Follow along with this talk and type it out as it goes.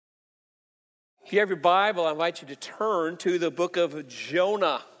If you have your Bible, I invite you to turn to the book of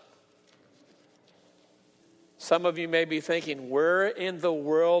Jonah. Some of you may be thinking, where in the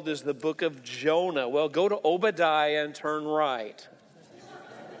world is the book of Jonah? Well, go to Obadiah and turn right.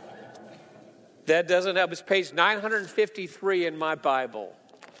 That doesn't help. It's page 953 in my Bible.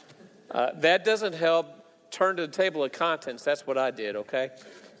 That doesn't help. Turn to the table of contents. That's what I did, okay?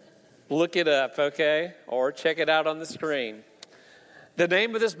 Look it up, okay? Or check it out on the screen. The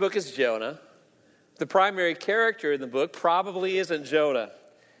name of this book is Jonah. The primary character in the book probably isn't Jonah.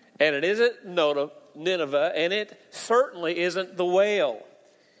 And it isn't Nineveh, and it certainly isn't the whale.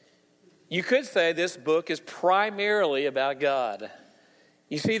 You could say this book is primarily about God.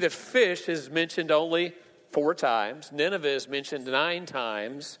 You see, the fish is mentioned only 4 times. Nineveh is mentioned 9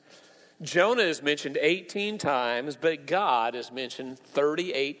 times. Jonah is mentioned 18 times, but God is mentioned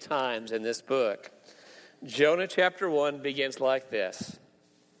 38 times in this book. Jonah chapter 1 begins like this.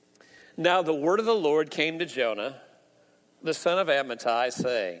 Now the word of the Lord came to Jonah, the son of Amittai,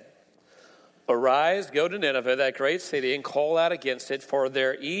 saying, Arise, go to Nineveh, that great city, and call out against it, for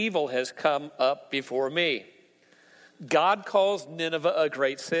their evil has come up before me. God calls Nineveh a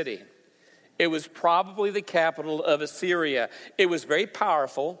great city. It was probably the capital of Assyria. It was very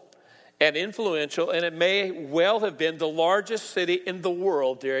powerful and influential, and it may well have been the largest city in the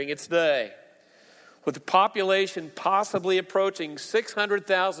world during its day. With the population possibly approaching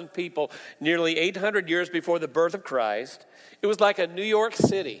 600,000 people nearly 800 years before the birth of Christ, it was like a New York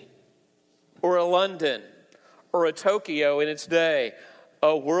City, or a London, or a Tokyo in its day.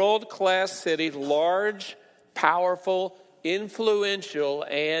 A world-class city, large, powerful, influential,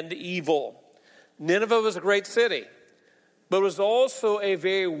 and evil. Nineveh was a great city, but it was also a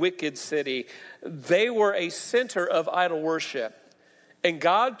very wicked city. They were a center of idol worship. And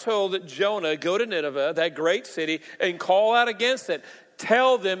God told Jonah, go to Nineveh, that great city, and call out against it.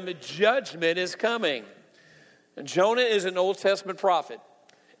 Tell them judgment is coming. And Jonah is an Old Testament prophet.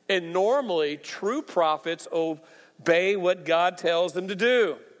 And normally, true prophets obey what God tells them to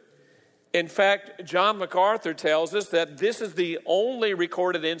do. In fact, John MacArthur tells us that this is the only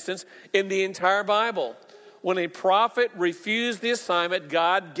recorded instance in the entire Bible when a prophet refused the assignment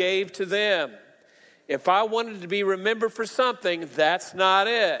God gave to them. If I wanted to be remembered for something, that's not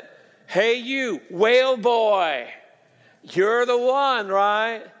it. Hey, you, whale boy, you're the one,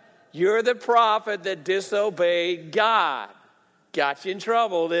 right? You're the prophet that disobeyed God. Got you in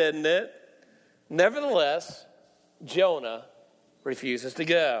trouble, didn't it? Nevertheless, Jonah refuses to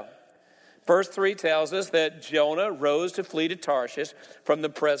go. Verse 3 tells us that Jonah rose to flee to Tarshish from the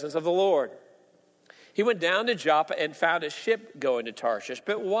presence of the Lord. He went down to Joppa and found a ship going to Tarshish.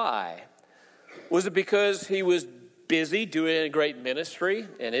 But why? Was it because he was busy doing a great ministry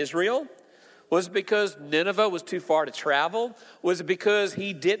in Israel? Was it because Nineveh was too far to travel? Was it because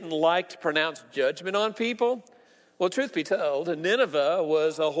he didn't like to pronounce judgment on people? Well, truth be told, Nineveh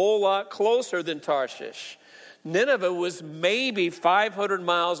was a whole lot closer than Tarshish. Nineveh was maybe 500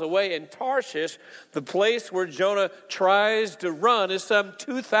 miles away, and Tarshish, the place where Jonah tries to run, is some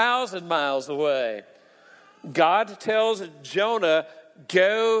 2,000 miles away. God tells Jonah,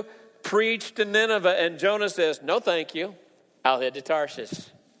 go preach to Nineveh, and Jonah says, no thank you, I'll head to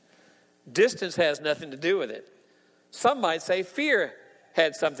Tarshish. Distance has nothing to do with it. Some might say fear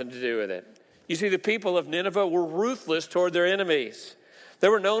had something to do with it. You see, the people of Nineveh were ruthless toward their enemies. They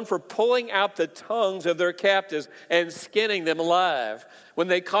were known for pulling out the tongues of their captives and skinning them alive. When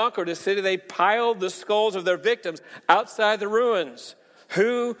they conquered a city, they piled the skulls of their victims outside the ruins.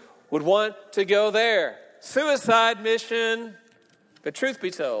 Who would want to go there? Suicide mission. But truth be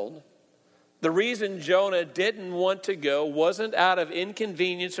told, the reason Jonah didn't want to go wasn't out of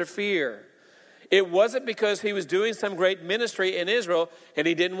inconvenience or fear. It wasn't because he was doing some great ministry in Israel and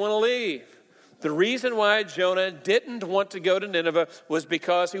he didn't want to leave. The reason why Jonah didn't want to go to Nineveh was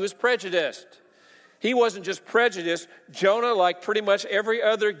because he was prejudiced. He wasn't just prejudiced. Jonah, like pretty much every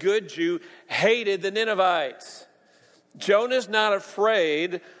other good Jew, hated the Ninevites. Jonah's not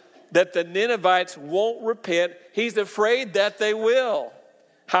afraid that the Ninevites won't repent. He's afraid that they will.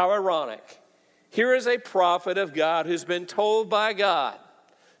 How ironic. Here is a prophet of God who's been told by God,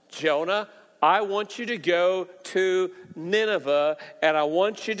 Jonah, I want you to go to Nineveh, and I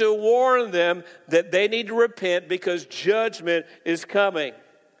want you to warn them that they need to repent because judgment is coming.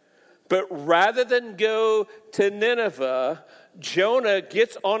 But rather than go to Nineveh, Jonah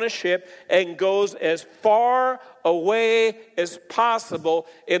gets on a ship and goes as far away as possible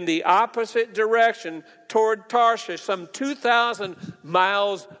in the opposite direction toward Tarshish, some 2,000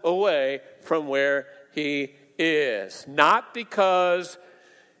 miles away from where he is. Not because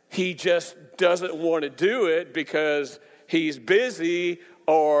he just doesn't want to do it because he's busy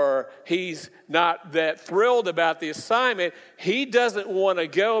or he's not that thrilled about the assignment, he doesn't want to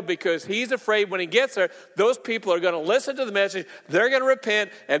go because he's afraid when he gets there, those people are going to listen to the message, they're going to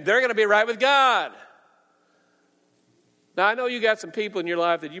repent, and they're going to be right with God. Now, I know you got some people in your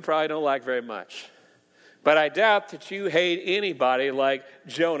life that you probably don't like very much, but I doubt that you hate anybody like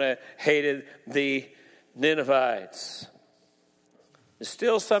Jonah hated the Ninevites.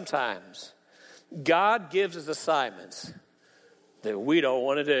 Still, sometimes God gives us assignments that we don't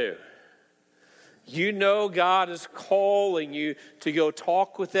want to do. You know God is calling you to go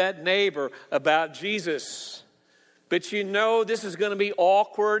talk with that neighbor about Jesus. But you know this is going to be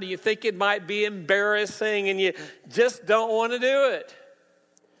awkward. You think it might be embarrassing, and you just don't want to do it.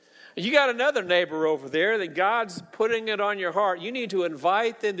 You got another neighbor over there that God's putting it on your heart. You need to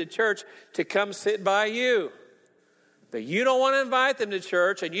invite them to church to come sit by you. But you don't want to invite them to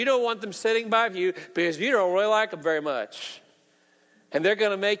church, and you don't want them sitting by you because you don't really like them very much. And they're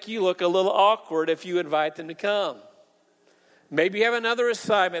going to make you look a little awkward if you invite them to come. Maybe you have another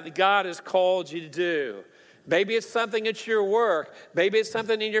assignment that God has called you to do. Maybe it's something at your work. Maybe it's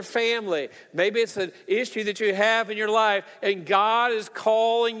something in your family. Maybe it's an issue that you have in your life, and God is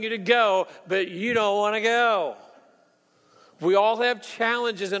calling you to go, but you don't want to go. We all have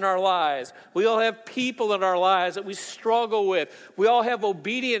challenges in our lives. We all have people in our lives that we struggle with. We all have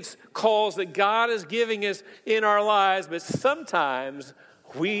obedience calls that God is giving us in our lives, but sometimes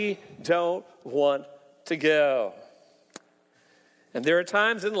we don't want to go. And there are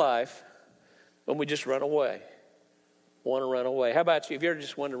times in life when we just run away, want to run away. How about you? Have you ever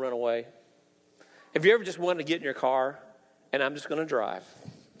just wanted to run away? Have you ever just wanted to get in your car and I'm just going to drive,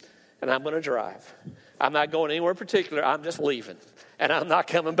 and I'm going to drive. I'm not going anywhere particular. I'm just leaving, and I'm not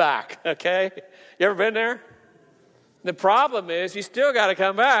coming back, okay? You ever been there? The problem is you still got to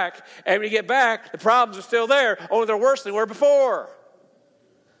come back, and when you get back, the problems are still there, only they're worse than they were before.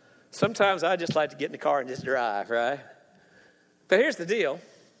 Sometimes I just like to get in the car and just drive, right? But here's the deal.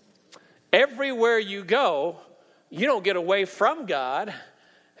 Everywhere you go, you don't get away from God.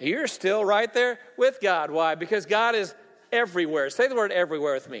 You're still right there with God. Why? Because God is everywhere. Say the word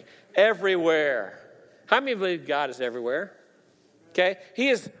everywhere with me. Everywhere. How many believe God is everywhere? Okay. He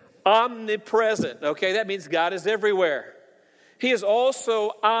is omnipresent. Okay. That means God is everywhere. He is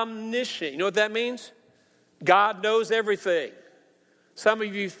also omniscient. You know what that means? God knows everything. Some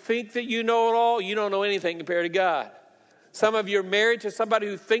of you think that you know it all. You don't know anything compared to God. Some of you are married to somebody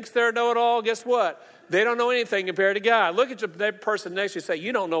who thinks they know it all. Guess what? They don't know anything compared to God. Look at the person next to you and say,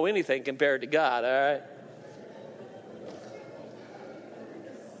 you don't know anything compared to God, all right?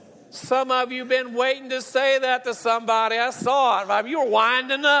 Some of you have been waiting to say that to somebody. I saw it. You were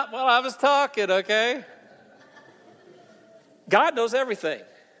winding up while I was talking, okay? God knows everything.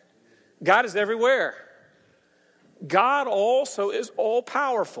 God is everywhere. God also is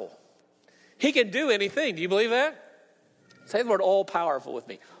all-powerful. He can do anything. Do you believe that? Say the word all-powerful with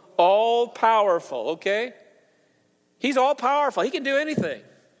me. All-powerful, okay? He's all-powerful. He can do anything.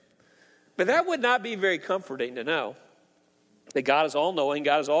 But that would not be very comforting to know that God is all-knowing,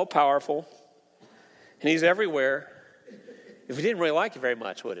 God is all-powerful, and He's everywhere. If He didn't really like you very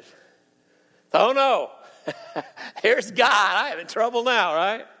much, would it? Oh, no. Here's God. I am in trouble now,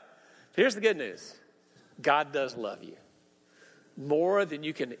 right? Here's the good news. God does love you more than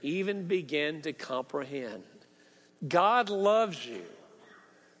you can even begin to comprehend. God loves you.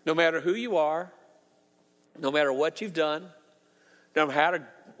 No matter who you are, no matter what you've done, no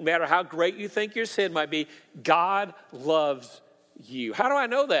matter how great you think your sin might be, God loves you. How do I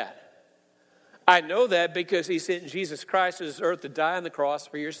know that? I know that because He sent Jesus Christ to this earth to die on the cross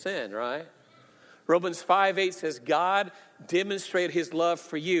for your sin, right? Romans 5:8 says, God demonstrated His love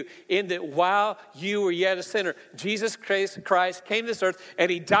for you in that while you were yet a sinner, Jesus Christ came to this earth and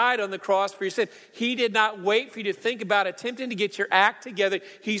He died on the cross for your sin. He did not wait for you to think about attempting to get your act together.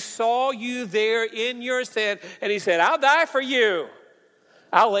 He saw you there in your sin and He said, I'll die for you.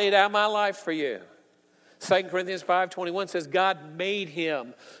 I'll lay down my life for you. 2 Corinthians 5:21 says, God made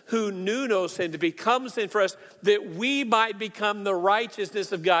Him who knew no sin to become sin for us that we might become the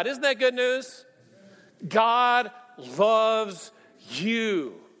righteousness of God. Isn't that good news? God loves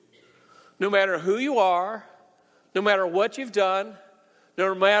you. No matter who you are, no matter what you've done,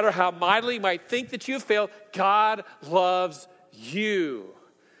 no matter how mightily you might think that you've failed, God loves you.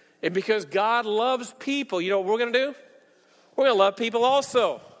 And because God loves people, you know what we're going to do? We're going to love people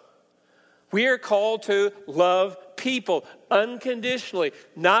also. We are called to love people unconditionally,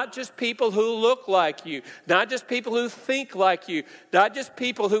 not just people who look like you, not just people who think like you, not just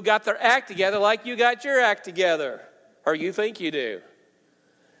people who got their act together like you got your act together, or you think you do.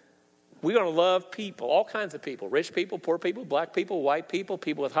 We're going to love people, all kinds of people, rich people, poor people, black people, white people,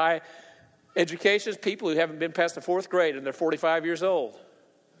 people with high educations, people who haven't been past the 4th grade and they're 45 years old.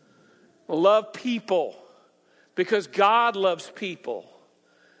 We'll love people because God loves people.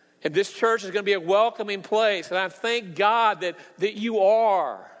 And this church is going to be a welcoming place. And I thank God that you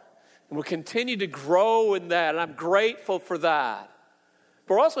are. And we'll continue to grow in that. And I'm grateful for that.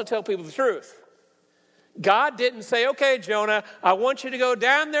 But we're also tell people the truth. God didn't say, okay, Jonah, I want you to go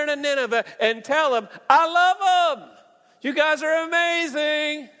down there to Nineveh and tell them, I love them. You guys are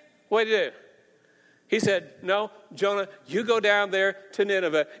amazing. What did he do? He said, no, Jonah, you go down there to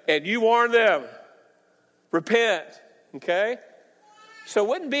Nineveh and you warn them. Repent. Okay? So it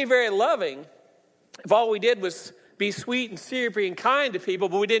wouldn't be very loving if all we did was be sweet and syrupy and kind to people,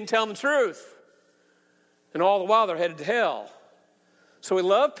 but we didn't tell them the truth. And all the while they're headed to hell. So we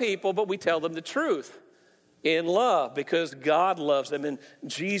love people, but we tell them the truth in love because God loves them and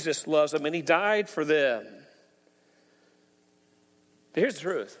Jesus loves them and he died for them. But here's the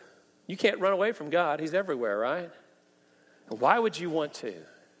truth. You can't run away from God. He's everywhere, right? And why would you want to?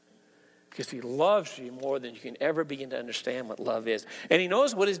 Because he loves you more than you can ever begin to understand what love is. And he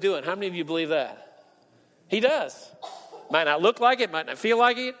knows what he's doing. How many of you believe that? He does. Might not look like it, might not feel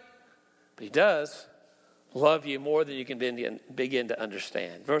like it, but he does love you more than you can begin to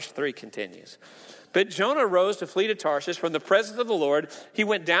understand. Verse 3 continues. But Jonah rose to flee to Tarshish from the presence of the Lord. He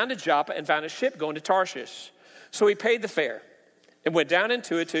went down to Joppa and found a ship going to Tarshish. So he paid the fare and went down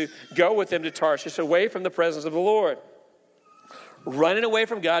into it to go with them to Tarshish away from the presence of the Lord. Running away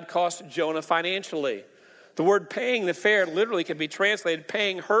from God cost Jonah financially. The word paying the fare literally can be translated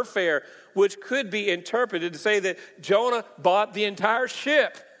paying her fare, which could be interpreted to say that Jonah bought the entire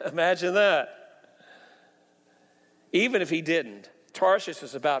ship. Imagine that. Even if he didn't. Tarshish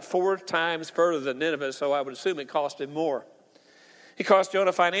is about 4 times further than Nineveh, so I would assume it cost him more. It cost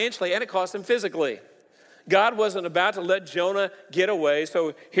Jonah financially and it cost him physically. God wasn't about to let Jonah get away,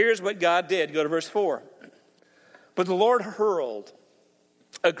 so here's what God did. Go to verse 4. But the Lord hurled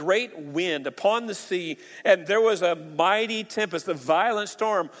a great wind upon the sea, and there was a mighty tempest, a violent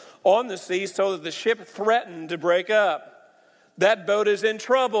storm on the sea, so that the ship threatened to break up. That boat is in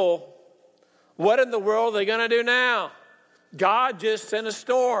trouble. What in the world are they going to do now? God just sent a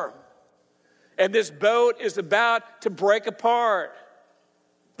storm, and this boat is about to break apart.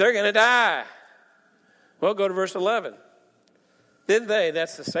 They're going to die. Well, go to verse 11. Then they,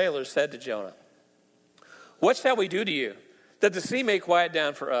 that's the sailors, said to Jonah, what shall we do to you, that the sea may quiet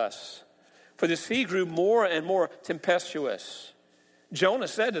down for us? For the sea grew more and more tempestuous. Jonah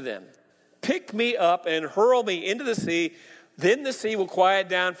said to them, pick me up and hurl me into the sea, then the sea will quiet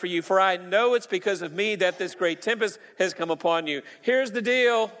down for you. For I know it's because of me that this great tempest has come upon you. Here's the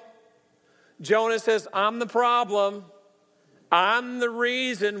deal. Jonah says, I'm the problem. I'm the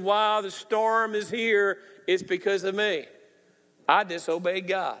reason why the storm is here. It's because of me. I disobeyed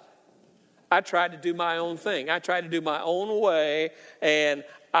God. I tried to do my own thing. I tried to do my own way, and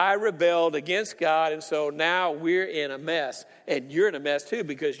I rebelled against God, and so now we're in a mess. And you're in a mess too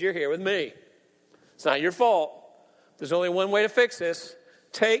because you're here with me. It's not your fault. There's only one way to fix this.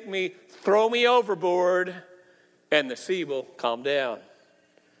 Take me, throw me overboard, and the sea will calm down.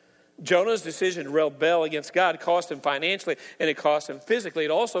 Jonah's decision to rebel against God cost him financially, and it cost him physically.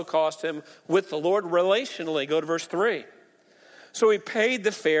 It also cost him with the Lord relationally. Go to verse 3. So he paid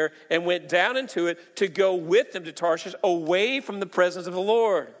the fare and went down into it to go with them to Tarshish away from the presence of the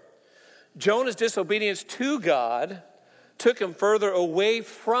Lord. Jonah's disobedience to God took him further away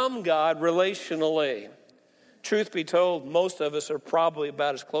from God relationally. Truth be told, most of us are probably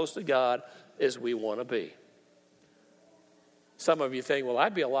about as close to God as we want to be. Some of you think, well,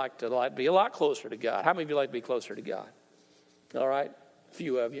 I'd like to be a lot closer to God. How many of you like to be closer to God? All right, a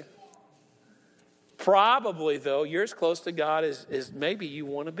few of you. Probably, though, you're as close to God as maybe you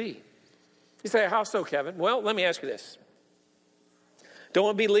want to be. You say, how so, Kevin? Well, let me ask you this. Don't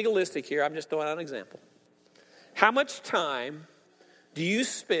want to be legalistic here. I'm just throwing out an example. How much time do you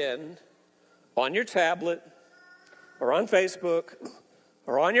spend on your tablet or on Facebook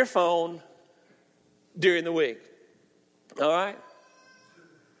or on your phone during the week? All right?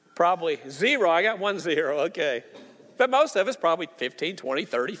 Probably 0. I got 1 0. Okay. But most of us probably 15, 20,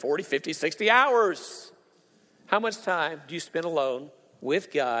 30, 40, 50, 60 hours. How much time do you spend alone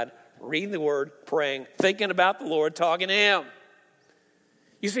with God, reading the Word, praying, thinking about the Lord, talking to Him?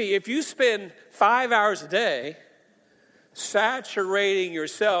 You see, if you spend 5 hours a day saturating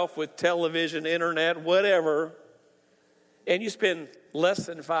yourself with television, internet, whatever, and you spend less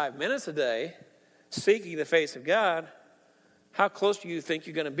than 5 minutes a day seeking the face of God, how close do you think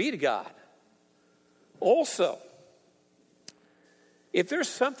you're going to be to God? Also, If there's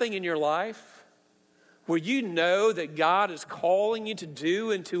something in your life where you know that God is calling you to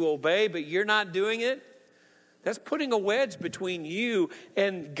do and to obey, but you're not doing it, that's putting a wedge between you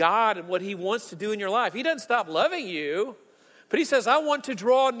and God and what he wants to do in your life. He doesn't stop loving you, but he says, I want to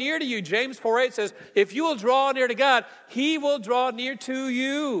draw near to you. James 4:8 says, if you will draw near to God, he will draw near to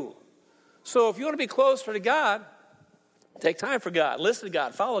you. So if you want to be closer to God, take time for God, listen to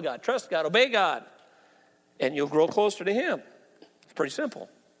God, follow God, trust God, obey God, and you'll grow closer to him. It's pretty simple.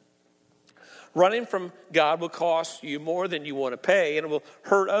 Running from God will cost you more than you want to pay, and it will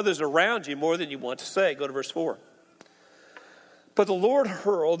hurt others around you more than you want to say. Go to verse 4. But the Lord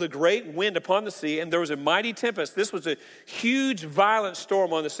hurled a great wind upon the sea, and there was a mighty tempest. This was a huge, violent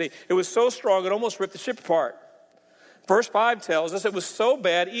storm on the sea. It was so strong, it almost ripped the ship apart. Verse 5 tells us it was so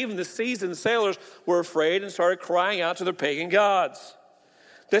bad, even the seasoned sailors were afraid and started crying out to their pagan gods.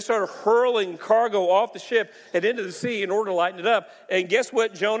 They started hurling cargo off the ship and into the sea in order to lighten it up. And guess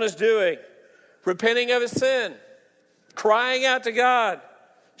what Jonah's doing? Repenting of his sin, crying out to God,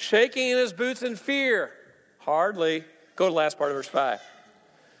 shaking in his boots in fear. Hardly. Go to the last part of verse 5.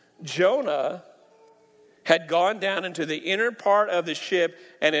 Jonah had gone down into the inner part of the ship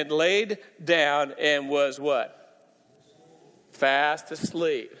and had laid down and was what? Fast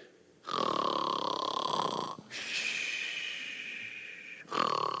asleep.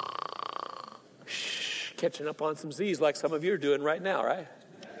 Catching up on some Z's like some of you are doing right now, right?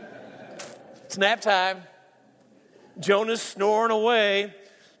 It's nap time. Jonah's snoring away.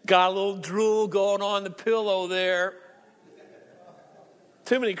 Got a little drool going on the pillow there.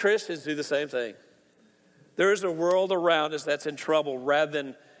 Too many Christians do the same thing. There's a world around us that's in trouble. Rather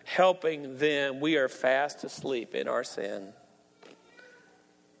than helping them, we are fast asleep in our sin.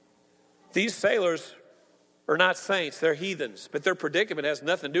 These sailors are not saints. They're heathens. But their predicament has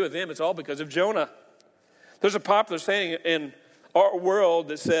nothing to do with them. It's all because of Jonah. There's a popular saying in our world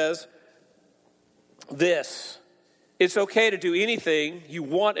that says this: it's okay to do anything you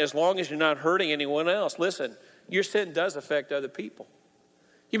want as long as you're not hurting anyone else. Listen, your sin does affect other people.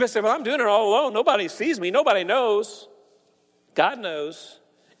 You may say, well, I'm doing it all alone. Nobody sees me. Nobody knows. God knows.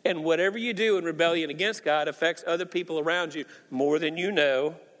 And whatever you do in rebellion against God affects other people around you more than you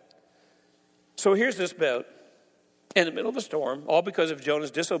know. So here's this boat in the middle of a storm, all because of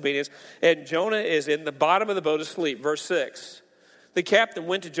Jonah's disobedience. And Jonah is in the bottom of the boat asleep. Verse 6. The captain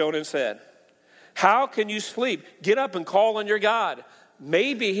went to Jonah and said, how can you sleep? Get up and call on your God.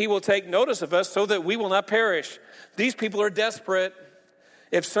 Maybe he will take notice of us so that we will not perish. These people are desperate.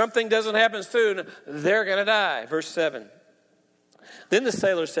 If something doesn't happen soon, they're going to die. Verse 7. Then the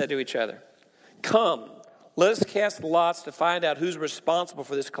sailors said to each other, come, let us cast lots to find out who's responsible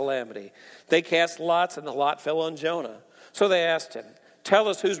for this calamity. They cast lots, and the lot fell on Jonah. So they asked him, tell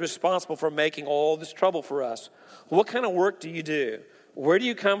us who's responsible for making all this trouble for us. What kind of work do you do? Where do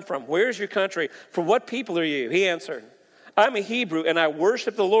you come from? Where is your country? From what people are you? He answered, I'm a Hebrew, and I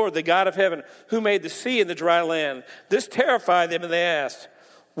worship the Lord, the God of heaven, who made the sea and the dry land. This terrified them, and they asked,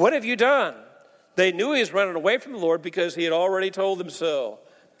 what have you done? They knew he was running away from the Lord because he had already told them so.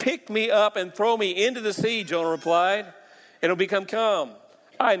 Pick me up and throw me into the sea, Jonah replied, and it'll become calm.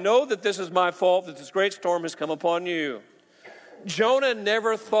 I know that this is my fault, that this great storm has come upon you. Jonah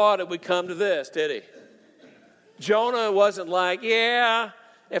never thought it would come to this, did he? Jonah wasn't like, yeah,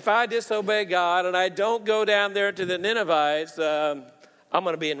 if I disobey God and I don't go down there to the Ninevites, I'm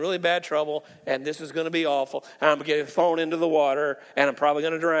going to be in really bad trouble, and this is going to be awful, and I'm going to get thrown into the water, and I'm probably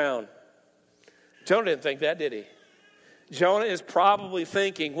going to drown. Jonah didn't think that, did he? Jonah is probably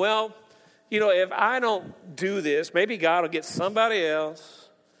thinking, well, if I don't do this, maybe God will get somebody else.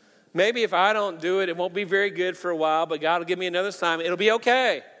 Maybe if I don't do it, it won't be very good for a while, but God will give me another assignment. It'll be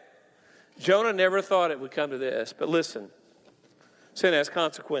okay. Jonah never thought it would come to this. But listen, sin has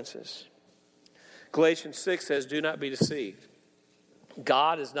consequences. Galatians 6 says, do not be deceived.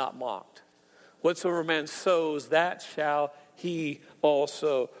 God is not mocked. Whatsoever man sows, that shall he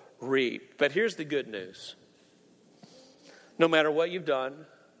also reap. But here's the good news. No matter what you've done,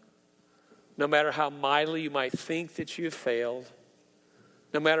 no matter how mightily you might think that you've failed,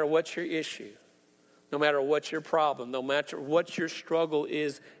 no matter what your issue, no matter what your problem, no matter what your struggle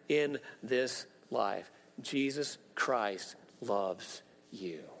is in this life, Jesus Christ loves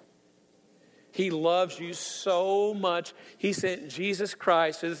you. He loves you so much. He sent Jesus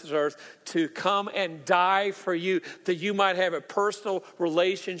Christ to this earth to come and die for you, that you might have a personal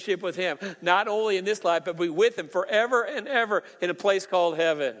relationship with him. Not only in this life, but be with him forever and ever in a place called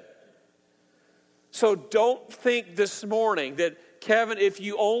heaven. So don't think this morning that, Kevin, if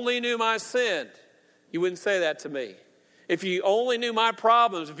you only knew my sin, you wouldn't say that to me. if you only knew my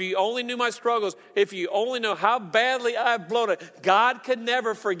problems, if you only knew my struggles, if you only know how badly I've blown it, God could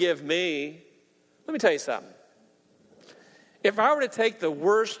never forgive me. Let me tell you something. If I were to take the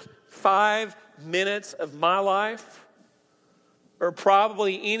worst 5 minutes of my life, or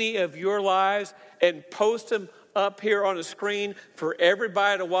probably any of your lives, and post them up here on the screen for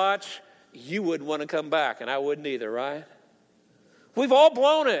everybody to watch, you wouldn't want to come back, and I wouldn't either, right? We've all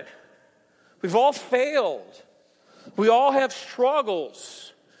blown it. We've all failed. We all have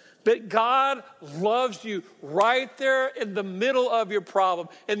struggles. But God loves you right there in the middle of your problem,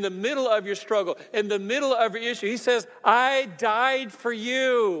 in the middle of your struggle, in the middle of your issue. He says, I died for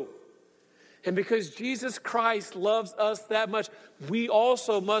you. And because Jesus Christ loves us that much, we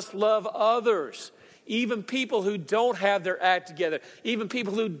also must love others. Even people who don't have their act together. Even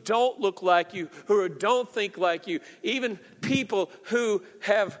people who don't look like you, who don't think like you. Even people who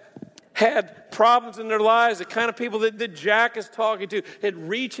have had problems in their lives, the kind of people that Jack is talking to, and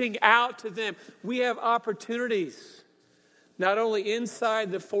reaching out to them. We have opportunities, not only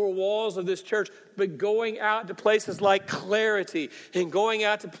inside the four walls of this church, but going out to places like Clarity and going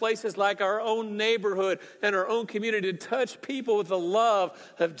out to places like our own neighborhood and our own community to touch people with the love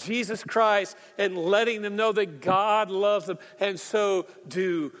of Jesus Christ and letting them know that God loves them, and so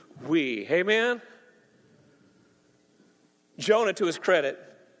do we. Amen? Jonah, to his credit,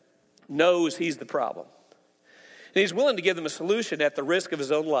 knows he's the problem. And he's willing to give them a solution at the risk of his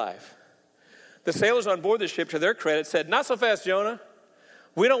own life. The sailors on board the ship, to their credit, said, not so fast, Jonah.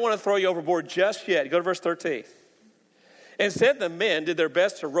 We don't want to throw you overboard just yet. Go to verse 13. Instead, the men did their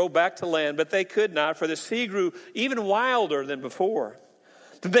best to row back to land, but they could not, for the sea grew even wilder than before.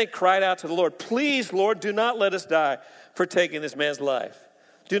 Then they cried out to the Lord, please, Lord, do not let us die for taking this man's life.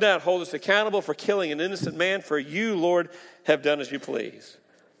 Do not hold us accountable for killing an innocent man, for you, Lord, have done as you please.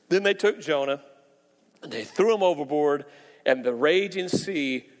 Then they took Jonah, and they threw him overboard, and the raging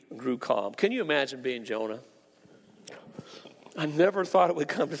sea grew calm. Can you imagine being Jonah? I never thought it would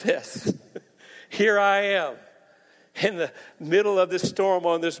come to this. Here I am in the middle of this storm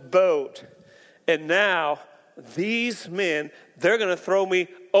on this boat, and now these men, they're going to throw me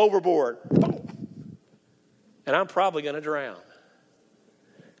overboard. And I'm probably going to drown.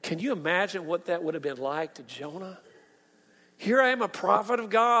 Can you imagine what that would have been like to Jonah? Here I am, a prophet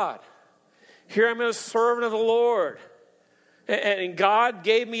of God. Here I am, a servant of the Lord. And God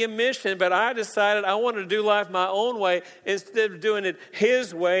gave me a mission, but I decided I wanted to do life my own way instead of doing it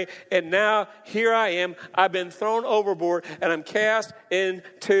His way. And now here I am. I've been thrown overboard, and I'm cast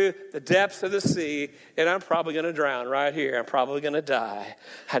into the depths of the sea, and I'm probably going to drown right here. I'm probably going to die.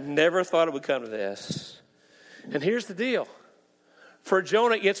 I never thought it would come to this. And here's the deal. For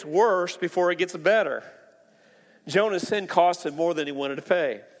Jonah, it gets worse before it gets better. Jonah's sin cost him more than he wanted to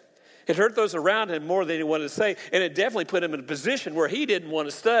pay. It hurt those around him more than he wanted to say, and it definitely put him in a position where he didn't want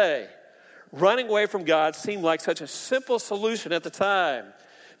to stay. Running away from God seemed like such a simple solution at the time.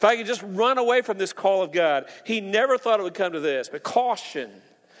 If I could just run away from this call of God. He never thought it would come to this, but caution.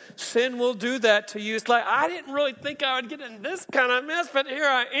 Sin will do that to you. It's like, I didn't really think I would get in this kind of mess, but here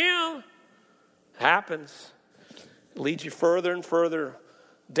I am. It happens. It leads you further and further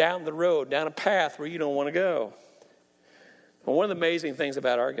down the road, down a path where you don't want to go. But one of the amazing things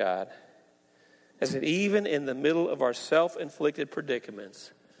about our God is that even in the middle of our self-inflicted predicaments,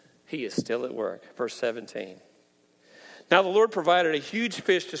 He is still at work. Verse 17. Now the Lord provided a huge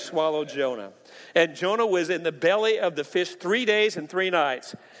fish to swallow Jonah. And Jonah was in the belly of the fish 3 days and 3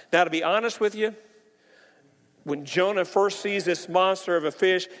 nights. Now to be honest with you, when Jonah first sees this monster of a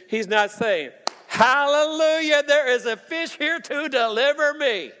fish, he's not saying, hallelujah, there is a fish here to deliver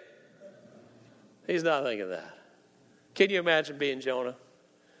me. He's not thinking that. Can you imagine being Jonah?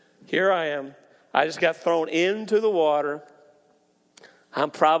 Here I am. I just got thrown into the water. I'm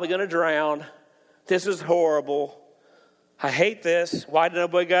probably going to drown. This is horrible. I hate this. Why did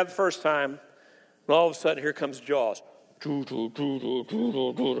nobody get it the first time? And all of a sudden, here comes Jaws. Woo!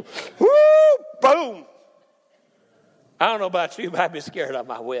 Boom! I don't know about you, but I'd be scared out of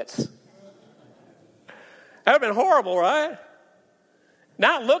my wits. That would have been horrible, right?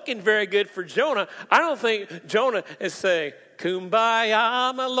 Not looking very good for Jonah. I don't think Jonah is saying,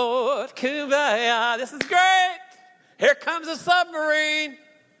 kumbaya, my Lord, kumbaya. This is great. Here comes a submarine.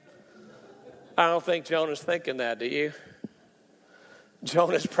 I don't think Jonah's thinking that, do you?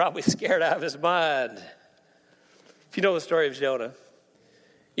 Jonah's probably scared out of his mind. If you know the story of Jonah,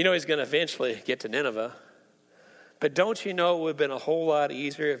 you know he's going to eventually get to Nineveh. But don't you know it would have been a whole lot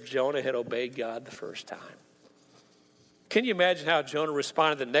easier if Jonah had obeyed God the first time? Can you imagine how Jonah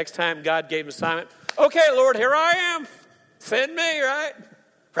responded the next time God gave him an assignment? Okay, Lord, here I am. Send me, right?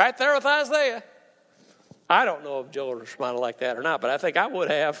 Right there with Isaiah. I don't know if Jonah responded like that or not, but I think I would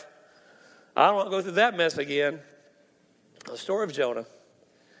have. I don't want to go through that mess again. The story of Jonah,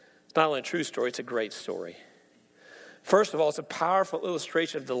 it's not only a true story, it's a great story. First of all, it's a powerful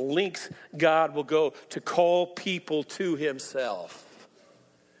illustration of the lengths God will go to call people to himself.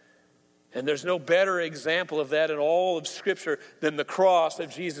 And there's no better example of that in all of Scripture than the cross of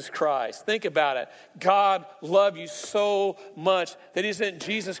Jesus Christ. Think about it. God loved you so much that he sent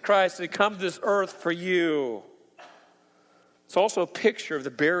Jesus Christ to come to this earth for you. It's also a picture of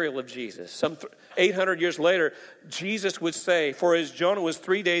the burial of Jesus. Some 800 years later, Jesus would say, for as Jonah was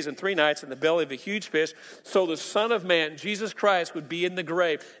 3 days and 3 nights in the belly of a huge fish, so the Son of Man, Jesus Christ, would be in the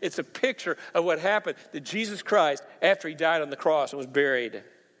grave. It's a picture of what happened to Jesus Christ after he died on the cross and was buried.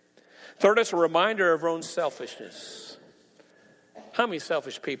 Third, it's a reminder of our own selfishness. How many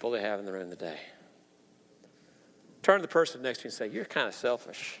selfish people do they have in the room today? Turn to the person next to you and say, you're kind of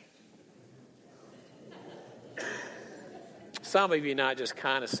selfish. Some of you not just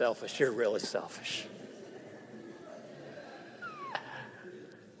kind of selfish, you're really selfish.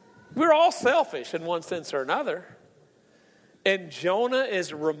 We're all selfish in one sense or another. And Jonah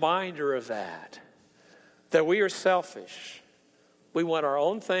is a reminder of that we are selfish. We want our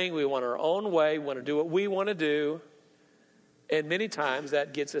own thing. We want our own way. We want to do what we want to do. And many times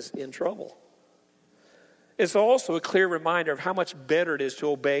that gets us in trouble. It's also a clear reminder of how much better it is to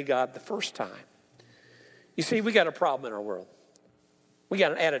obey God the first time. You see, we got a problem in our world. We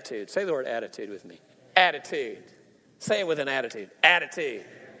got an attitude. Say the word attitude with me. Attitude. Say it with an attitude. Attitude.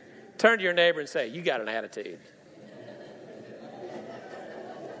 Turn to your neighbor and say, you got an attitude.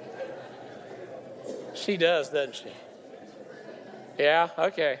 She does, doesn't she? Yeah,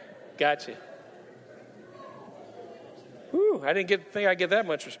 okay, got you. Whew, I didn't think I'd get that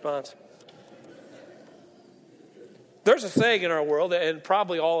much response. There's a saying in our world, and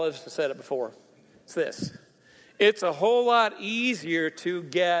probably all of us have said it before. It's this. It's a whole lot easier to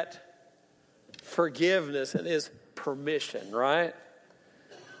get forgiveness than it is permission, right?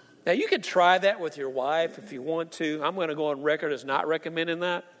 Now, you can try that with your wife if you want to. I'm going to go on record as not recommending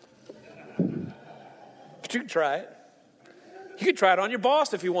that. But you can try it. You can try it on your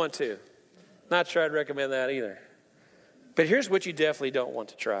boss if you want to. Not sure I'd recommend that either. But here's what you definitely don't want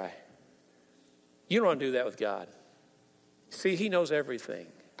to try. You don't want to do that with God. See, he knows everything.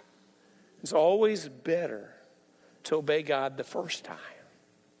 It's always better to obey God the first time.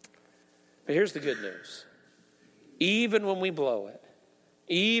 But here's the good news. Even when we blow it,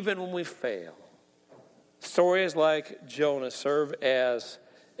 even when we fail, stories like Jonah serve as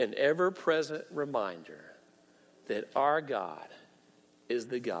an ever-present reminder that our God is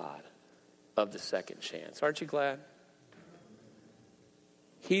the God of the second chance. Aren't you glad?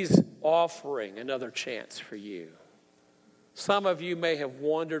 He's offering another chance for you. Some of you may have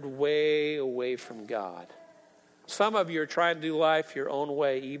wandered way away from God. Some of you are trying to do life your own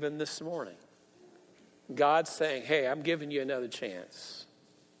way even this morning. God's saying, hey, I'm giving you another chance.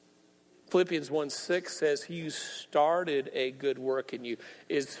 Philippians 1:6 says, he who started a good work in you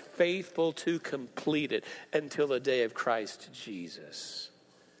is faithful to complete it until the day of Christ Jesus.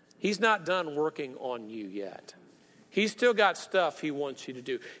 He's not done working on you yet. He's still got stuff he wants you to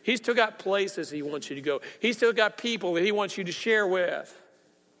do. He's still got places he wants you to go. He's still got people that he wants you to share with.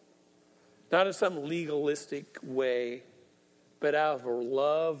 Not in some legalistic way, but out of a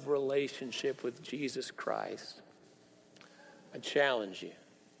love relationship with Jesus Christ. I challenge you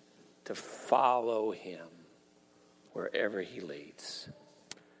to follow him wherever he leads.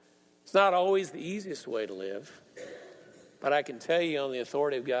 It's not always the easiest way to live, but I can tell you on the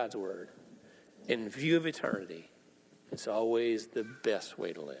authority of God's word, in view of eternity, it's always the best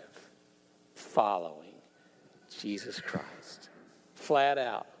way to live. Following Jesus Christ. Flat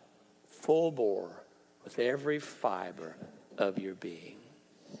out, full bore, with every fiber of your being.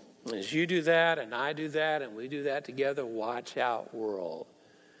 As you do that, and I do that, and we do that together, watch out, world.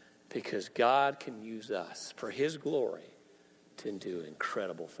 Because God can use us for his glory to do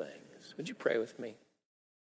incredible things. Would you pray with me?